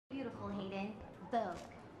Vogue,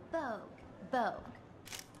 Vogue, Vogue.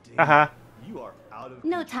 Haha. You are out of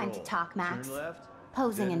No control. time to talk, Max. Turn left.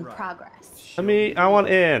 Posing then in right. progress. I want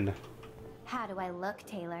in. How do I look,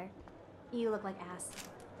 Taylor? You look like ass.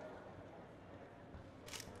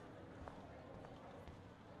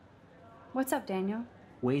 What's up, Daniel?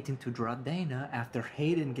 Waiting to draw Dana after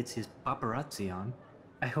Hayden gets his paparazzi on.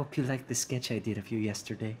 I hope you liked the sketch I did of you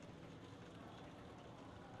yesterday.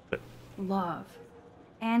 Love.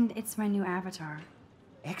 And it's my new avatar.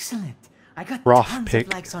 Excellent. I got Rough tons pick.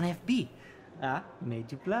 of likes on FB. Ah,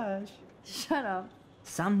 made you blush. Shut up.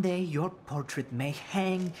 Someday your portrait may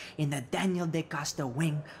hang in the Daniel De Costa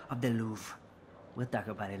wing of the Louvre. We'll talk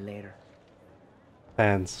about it later.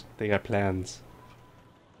 Plans. They got plans.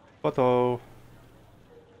 Photo.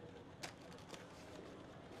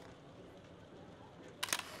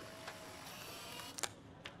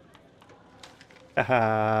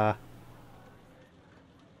 Haha.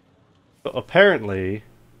 So apparently.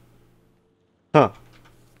 Huh.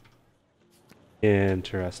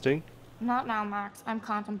 Interesting. Not now, Max. I'm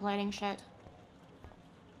contemplating shit.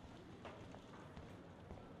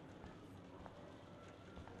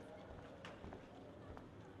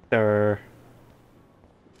 There.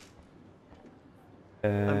 I'm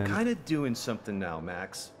And kind of doing something now,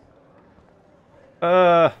 Max.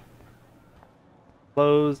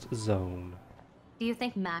 closed zone. Do you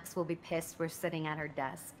think Max will be pissed we're sitting at her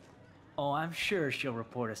desk? Oh, I'm sure she'll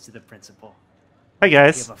report us to the principal. Hi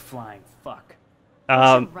guys. Give a flying fuck. We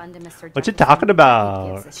should run to Mr. what you Jefferson. talking He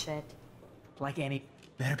about? gives a shit. Like any...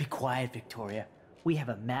 Better be quiet, Victoria. We have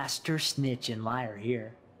a master snitch and liar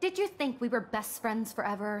here. Did you think we were best friends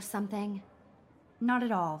forever or something? Not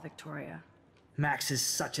at all, Victoria. Max is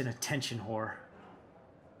such an attention whore.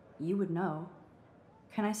 You would know.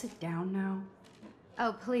 Can I sit down now?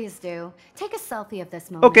 Oh, please do. Take a selfie of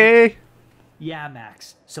this moment. Okay. Yeah,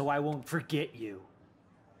 Max, so I won't forget you.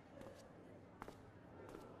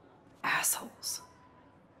 Assholes.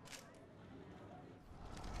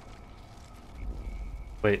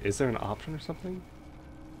 Wait, is there an option or something?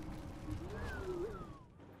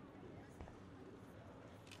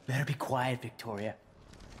 Better be quiet, Victoria.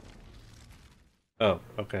 Oh,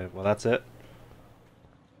 okay. Well, that's it.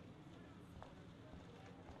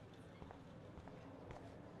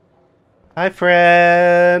 Hi,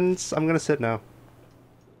 friends. I'm gonna sit now.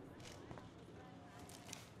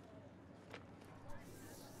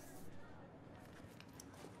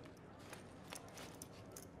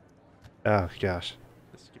 Oh gosh,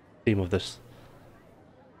 let's skip the theme of this.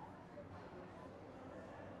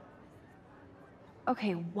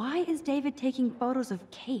 Okay, why is David taking photos of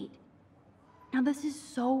Kate? Now this is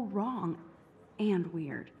so wrong and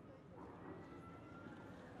weird.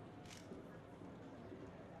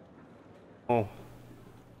 Oh.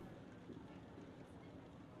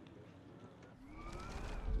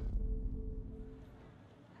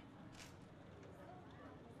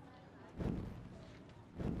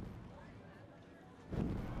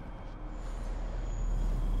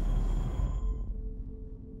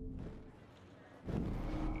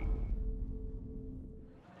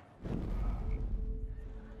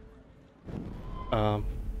 Um.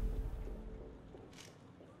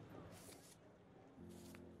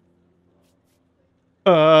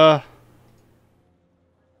 Uh.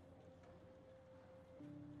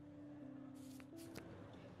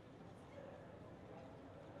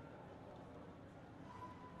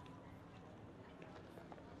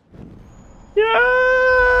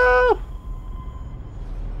 Yeah.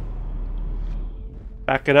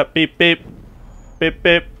 Back it up. Beep beep. Beep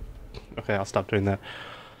beep. Okay, I'll stop doing that.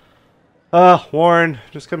 Warren,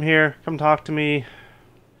 just come here. Come talk to me.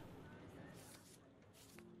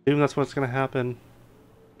 Assume that's what's gonna happen.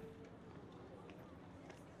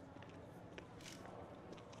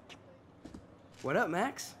 What up,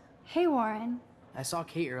 Max? Hey, Warren. I saw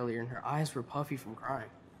Kate earlier and her eyes were puffy from crying.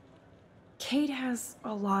 Kate has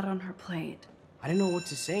a lot on her plate. I didn't know what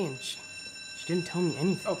to say and she didn't tell me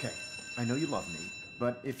anything. Okay, I know you love me,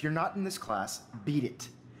 but if you're not in this class, beat it.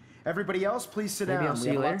 Everybody else, please sit Maybe down. I'll see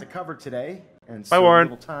We have you a lot later. to cover today, and Bye, so Warren.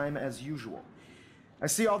 little time as usual. I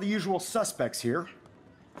see all the usual suspects here.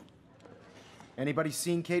 Anybody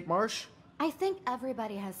seen Kate Marsh? I think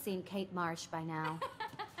everybody has seen Kate Marsh by now.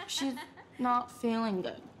 She's not feeling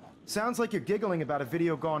good. Sounds like you're giggling about a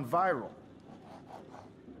video gone viral.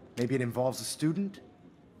 Maybe it involves a student?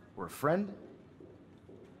 Or a friend?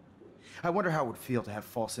 I wonder how it would feel to have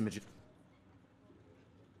false images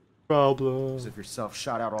Problem. of yourself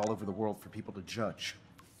shot out all over the world for people to judge.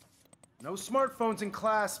 No smartphones in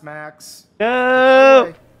class, Max. No.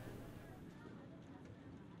 Away.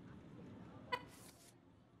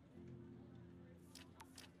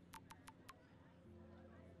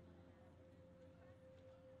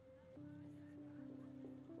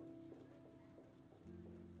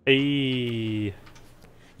 Hey.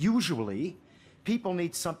 Usually, people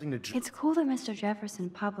need something to It's cool that Mr. Jefferson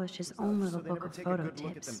published his own so little they book never of take a photo good look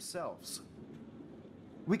at tips. themselves.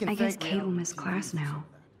 We can I guess thank Kate will reality miss TV class for now. some of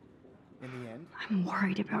that. In the end, I'm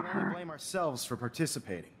worried we about can only her. blame ourselves for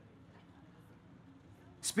participating.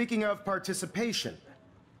 Speaking of participation,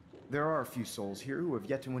 there are a few souls here who have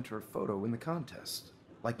yet to enter a photo in the contest.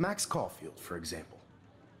 Like Max Caulfield, for example.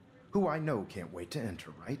 Who I know can't wait to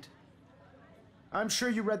enter, right? I'm sure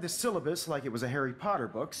you read the syllabus like it was a Harry Potter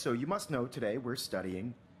book, so you must know today we're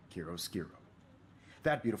studying chiaroscuro.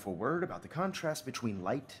 That beautiful word about the contrast between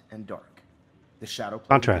light and dark. The shadow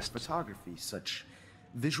play gives Contrast. photography such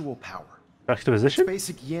visual power. It's Juxtaposition?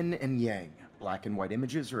 basic yin and yang. Black and white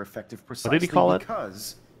images are effective did he precisely call it?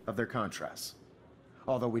 because of their contrasts.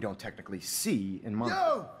 Although we don't technically see in mono.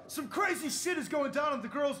 Yo! Some crazy shit is going down in the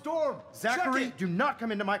girls' dorm! Zachary, Check it. do not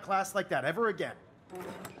come into my class like that ever again.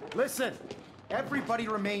 Listen, everybody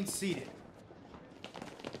remain seated.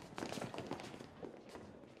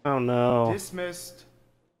 Oh no. Dismissed.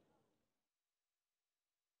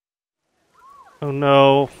 Oh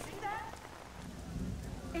no.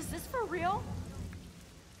 Is this for real?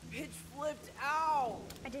 Pitch flipped out.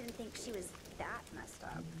 I didn't think she was that messed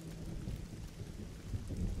up.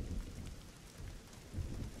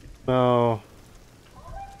 No.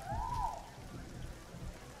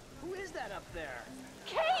 Who is that up there?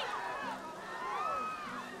 Kate!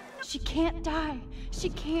 She can't die. She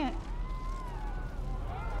can't.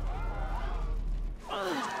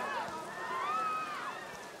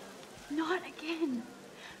 Not again.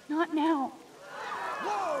 Not now.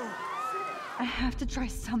 Whoa! I have to try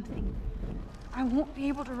something. I won't be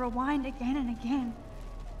able to rewind again and again.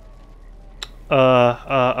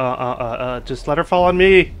 Just let her fall on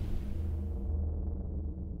me.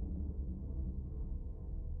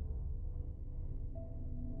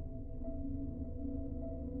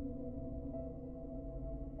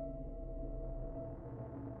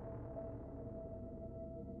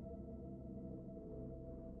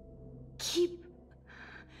 Keep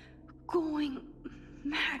going,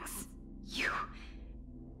 Max. You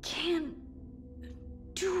can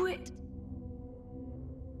do it.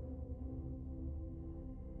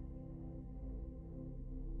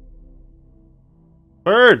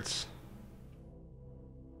 Birds.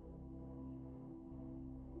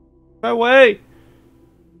 My way.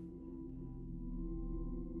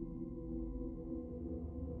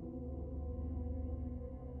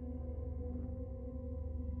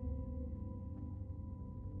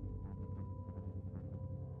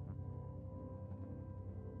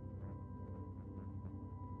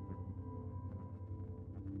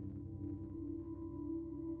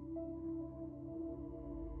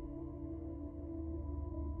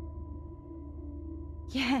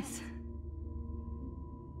 Yes.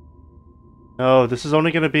 No, this is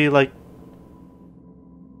only gonna be like...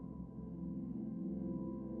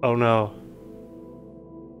 Oh no.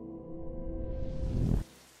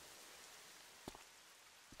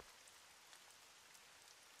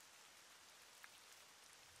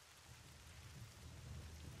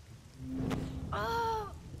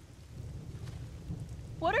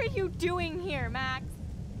 What are you doing here, Max?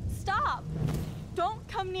 Stop! Don't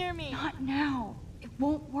come near me! Not now. It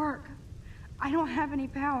won't work. I don't have any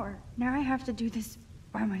power. Now I have to do this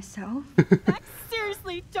by myself. Max,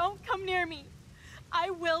 seriously, don't come near me!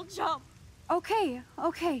 I will jump! Okay.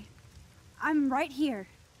 I'm right here.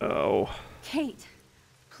 Oh. Kate,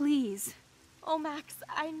 please. Oh, Max,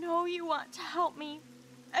 I know you want to help me.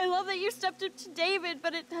 I love that you stepped up to David,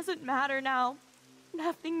 but it doesn't matter now.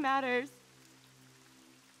 Nothing matters.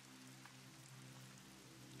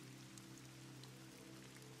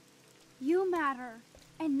 You matter.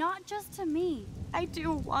 And not just to me. I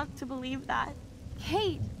do want to believe that.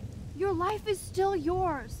 Kate, your life is still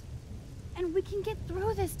yours. And we can get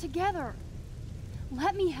through this together.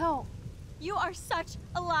 Let me help. You are such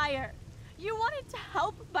a liar. You wanted to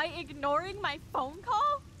help by ignoring my phone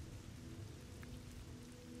call?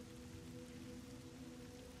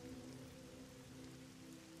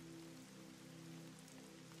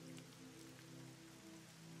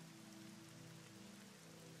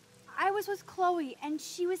 I was with Chloe, and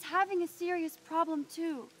she was having a serious problem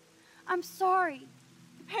too. I'm sorry.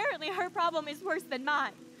 Apparently her problem is worse than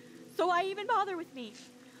mine. So why even bother with me?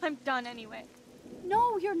 I'm done anyway.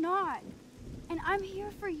 No, you're not. And I'm here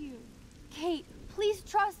for you. Kate, please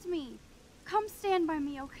trust me. Come stand by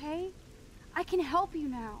me, okay? I can help you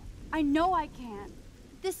now. I know I can.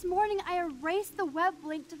 This morning I erased the web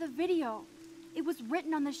link to the video. It was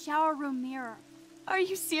written on the shower room mirror. Are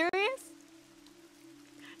you serious?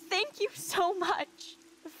 Thank you so much.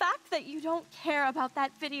 The fact that you don't care about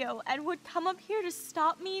that video and would come up here to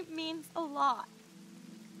stop me means a lot.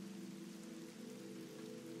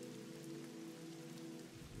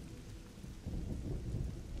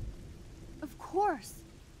 Of course.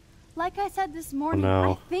 Like I said this morning,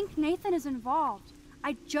 no. I think Nathan is involved.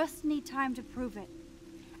 I just need time to prove it.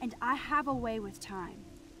 And I have a way with time.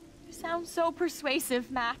 You sound so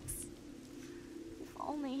persuasive, Max. If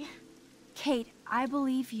only... Kate, I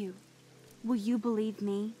believe you. Will you believe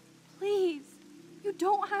me? Please, you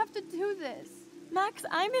don't have to do this. Max,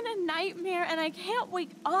 I'm in a nightmare and I can't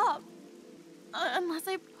wake up. Unless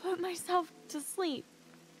I put myself to sleep.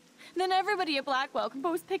 Then everybody at Blackwell can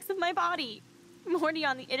post pics of my body. I'm already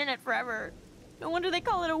on the internet forever. No wonder they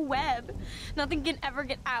call it a web. Nothing can ever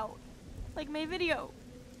get out. Like my video.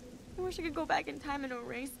 I wish I could go back in time and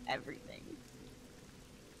erase everything.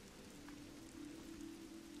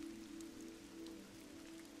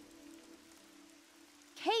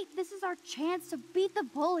 Kate, this is our chance to beat the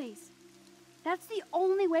bullies. That's the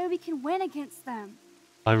only way we can win against them.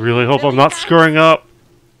 I really hope Really, I'm not Max? screwing up.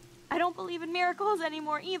 I don't believe in miracles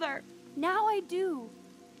anymore either. Now I do.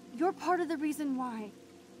 You're part of the reason why.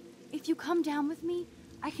 If you come down with me,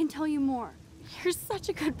 I can tell you more. You're such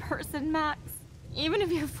a good person, Max. Even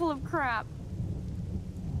if you're full of crap.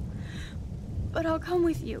 But I'll come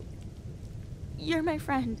with you. You're my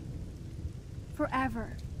friend.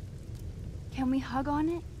 Forever. Can we hug on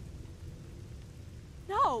it?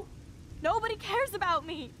 No! Nobody cares about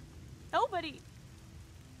me! Nobody!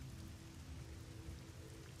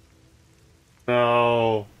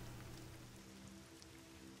 No.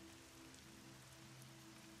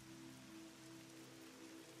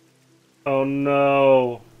 Oh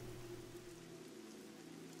no.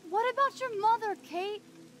 What about your mother, Kate?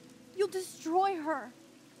 You'll destroy her.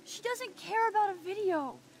 She doesn't care about a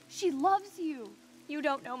video. She loves you. You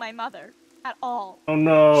don't know my mother. At all. Oh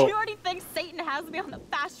no. She already thinks Satan has me on the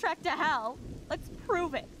fast track to hell. Let's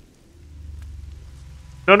prove it.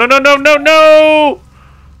 No, no, no, no, no, no!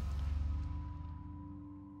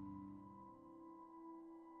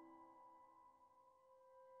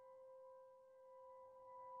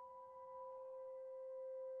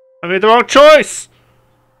 I made the wrong choice!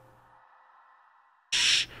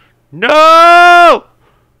 Shh. No!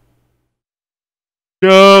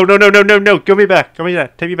 No, no, no, no, no, no. Give me back. Give me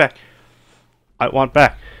that. Take me back. I want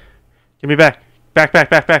back. Give me back. Back, back,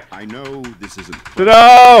 back, back. I know this isn't...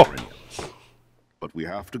 No! But we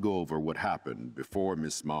have to go over what happened before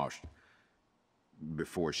Miss Marsh...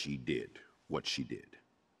 before she did what she did.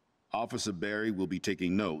 Officer Barry will be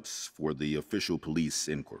taking notes for the official police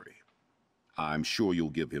inquiry. I'm sure you'll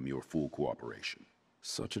give him your full cooperation.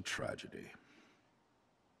 Such a tragedy.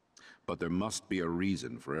 But there must be a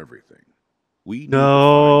reason for everything. We need to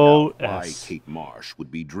find out why Kate Marsh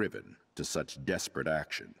would be driven to such desperate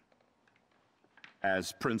action.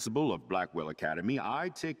 As principal of Blackwell Academy,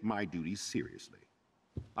 I take my duties seriously.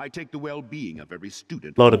 I take the well-being of every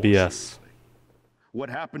student Load of BS. seriously. What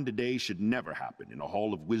happened today should never happen in a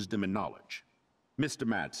hall of wisdom and knowledge. Mr.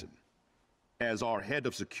 Madsen, as our head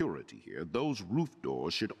of security here, those roof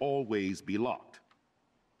doors should always be locked.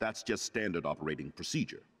 That's just standard operating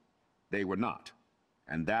procedure. They were not,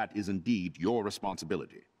 and that is indeed your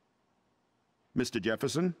responsibility. Mr.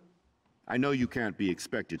 Jefferson, I know you can't be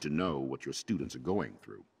expected to know what your students are going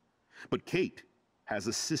through, but Kate has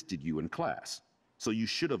assisted you in class, so you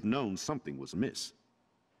should have known something was amiss.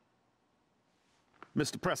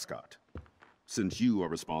 Mr. Prescott, since you are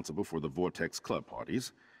responsible for the Vortex Club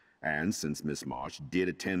parties, and since Miss Marsh did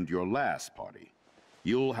attend your last party,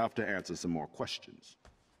 you'll have to answer some more questions.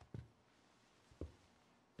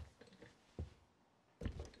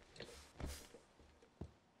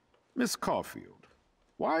 Miss Caulfield,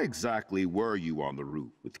 why exactly were you on the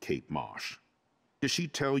roof with Kate Marsh? Did she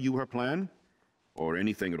tell you her plan? Or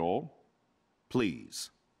anything at all?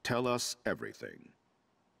 Please, tell us everything.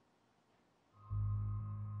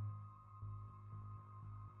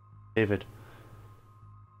 David.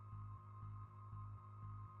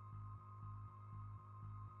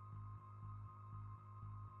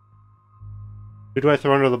 Who do I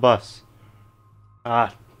throw under the bus?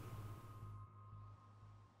 Ah.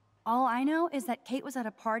 All I know is that Kate was at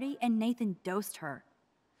a party and Nathan dosed her.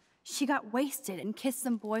 She got wasted and kissed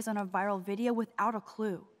some boys on a viral video without a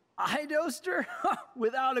clue. I dosed her?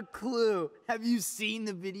 Without a clue. Have you seen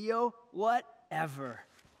the video? Whatever.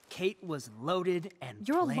 Kate was loaded and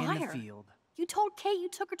You're a playing the liar. field. You told Kate you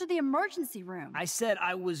took her to the emergency room. I said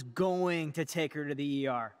I was going to take her to the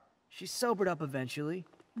ER. She sobered up eventually.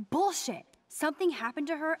 Bullshit. Something happened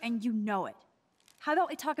to her and you know it. How about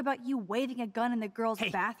we talk about you waving a gun in the girls' Hey,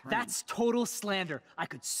 bathroom? that's total slander. I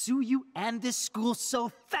could sue you and this school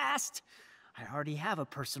so fast. I already have a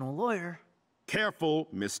personal lawyer. Careful,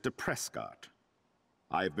 Mr. Prescott.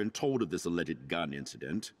 I have been told of this alleged gun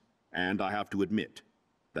incident, and I have to admit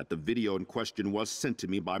that the video in question was sent to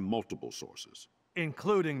me by multiple sources.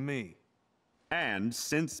 Including me. And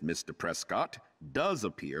since Mr. Prescott does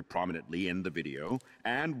appear prominently in the video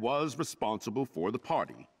and was responsible for the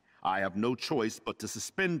party, I have no choice but to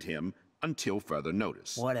suspend him until further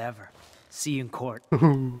notice. Whatever. See you in court. I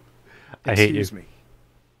hate you. Excuse me.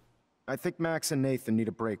 I think Max and Nathan need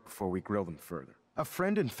a break before we grill them further. A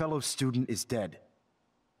friend and fellow student is dead.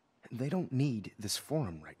 They don't need this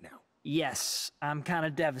forum right now. Yes, I'm kind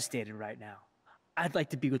of devastated right now. I'd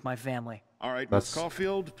like to be with my family. All right, Miss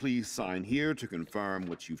Caulfield, please sign here to confirm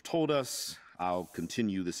what you've told us. I'll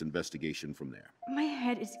continue this investigation from there. My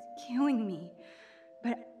head is killing me,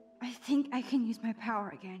 but I think I can use my power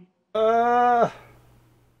again. How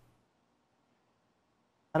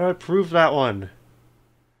do I prove that one?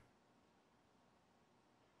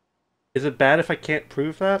 Is it bad if I can't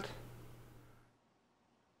prove that?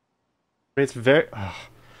 I mean, it's very...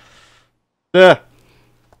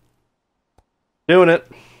 Doing it.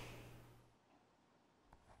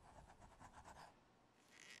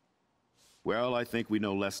 Well, I think we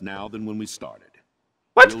know less now than when we started.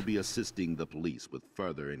 What? We'll be assisting the police with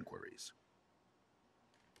further inquiries.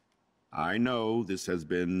 I know this has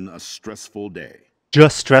been a stressful day.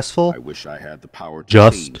 Just stressful? I wish I had the power to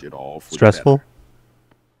Just change it all for stressful? the better.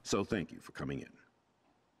 So thank you for coming in.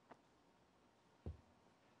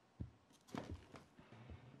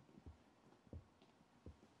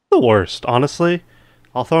 The worst, honestly.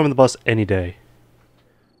 I'll throw him in the bus any day.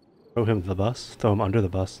 Throw him in the bus? Throw him under the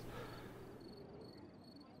bus.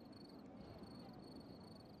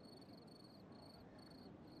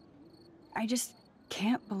 I just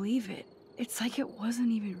can't believe it. It's like it wasn't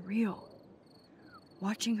even real.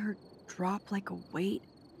 Watching her drop like a weight,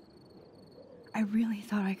 I really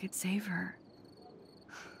thought I could save her.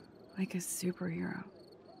 Like a superhero.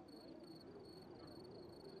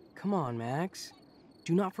 Come on, Max.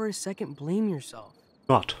 Do not for a second blame yourself.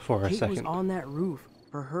 Not for a Kate was second. on that roof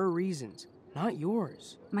for her reasons, not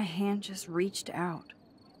yours. My hand just reached out.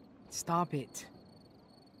 Stop it.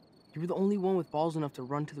 You were the only one with balls enough to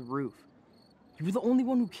run to the roof. You were the only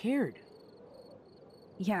one who cared.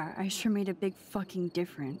 Yeah, I sure made a big fucking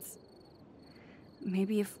difference.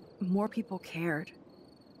 Maybe if more people cared.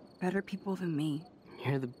 Better people than me.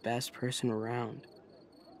 You're the best person around.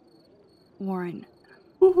 Warren,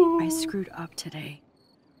 I screwed up today.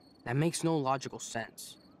 That makes no logical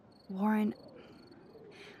sense. Warren,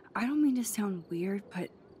 I don't mean to sound weird,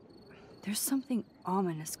 but there's something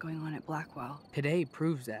ominous going on at Blackwell. Today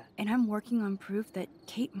proves that. And I'm working on proof that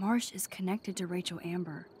Kate Marsh is connected to Rachel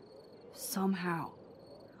Amber. Somehow.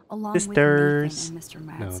 Along with Nathan and Mr.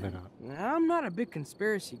 Madsen. No, they're not. I'm not a big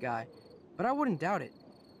conspiracy guy, but I wouldn't doubt it.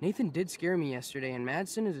 Nathan did scare me yesterday, and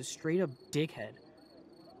Madsen is a straight-up dickhead.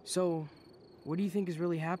 So, what do you think is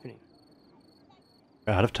really happening?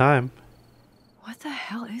 We're out of time. What the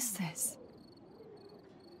hell is this?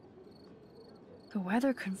 The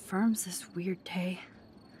weather confirms this weird day.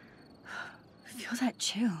 Feel that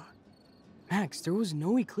chill. Max, there was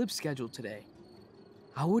no eclipse scheduled today.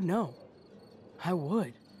 I would know. I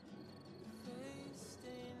would.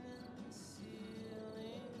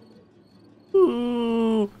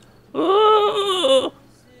 Ooh. Ooh.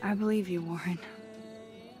 I believe you, Warren.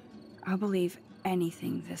 I'll believe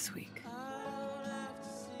anything this week.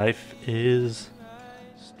 Life is...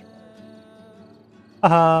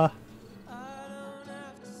 Haha.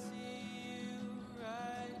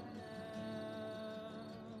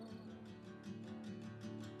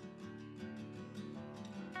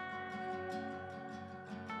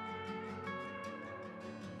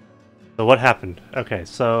 So what happened? Okay,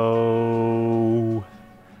 so...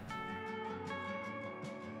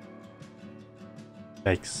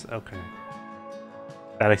 Yikes, okay.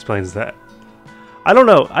 That explains that. I don't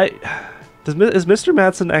know, is Mr.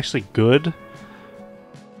 Madsen actually good?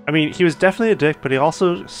 I mean, he was definitely a dick, but he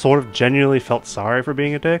also sort of genuinely felt sorry for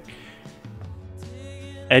being a dick.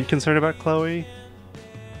 And concerned about Chloe.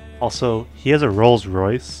 Also, he has a Rolls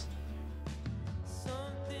Royce.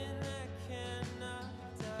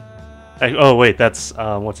 Oh wait, that's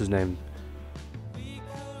what's his name?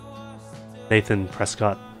 Nathan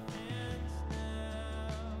Prescott.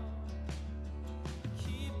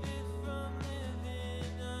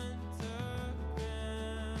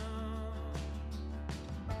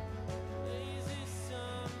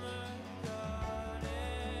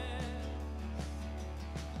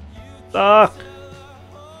 Suck.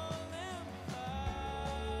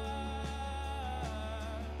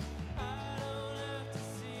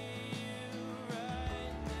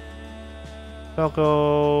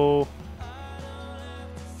 Falco.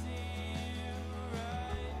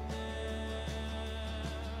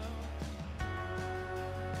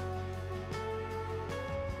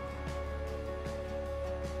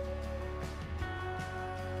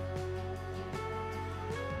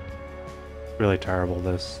 Really terrible,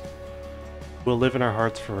 this. Will live in our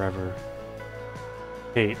hearts forever.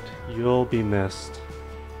 Kate, you'll be missed.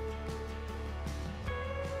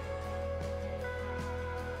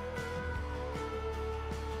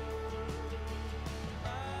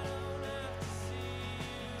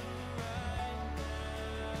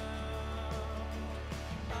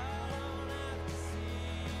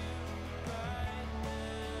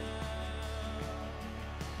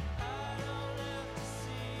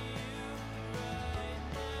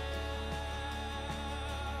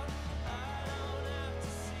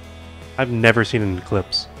 I've never seen an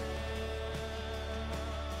eclipse.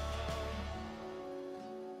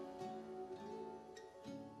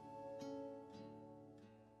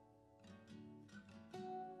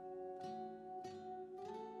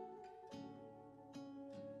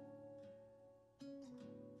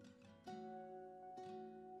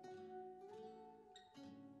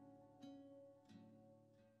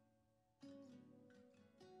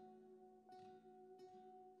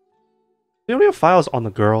 You don't have files on the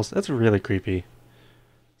girls. That's really creepy.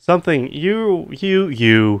 Something, you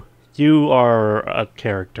are a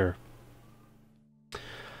character.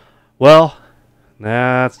 Well,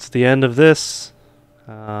 that's the end of this.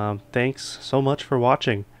 Thanks so much for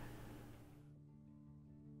watching.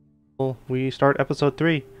 We start episode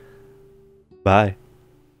 3. Bye.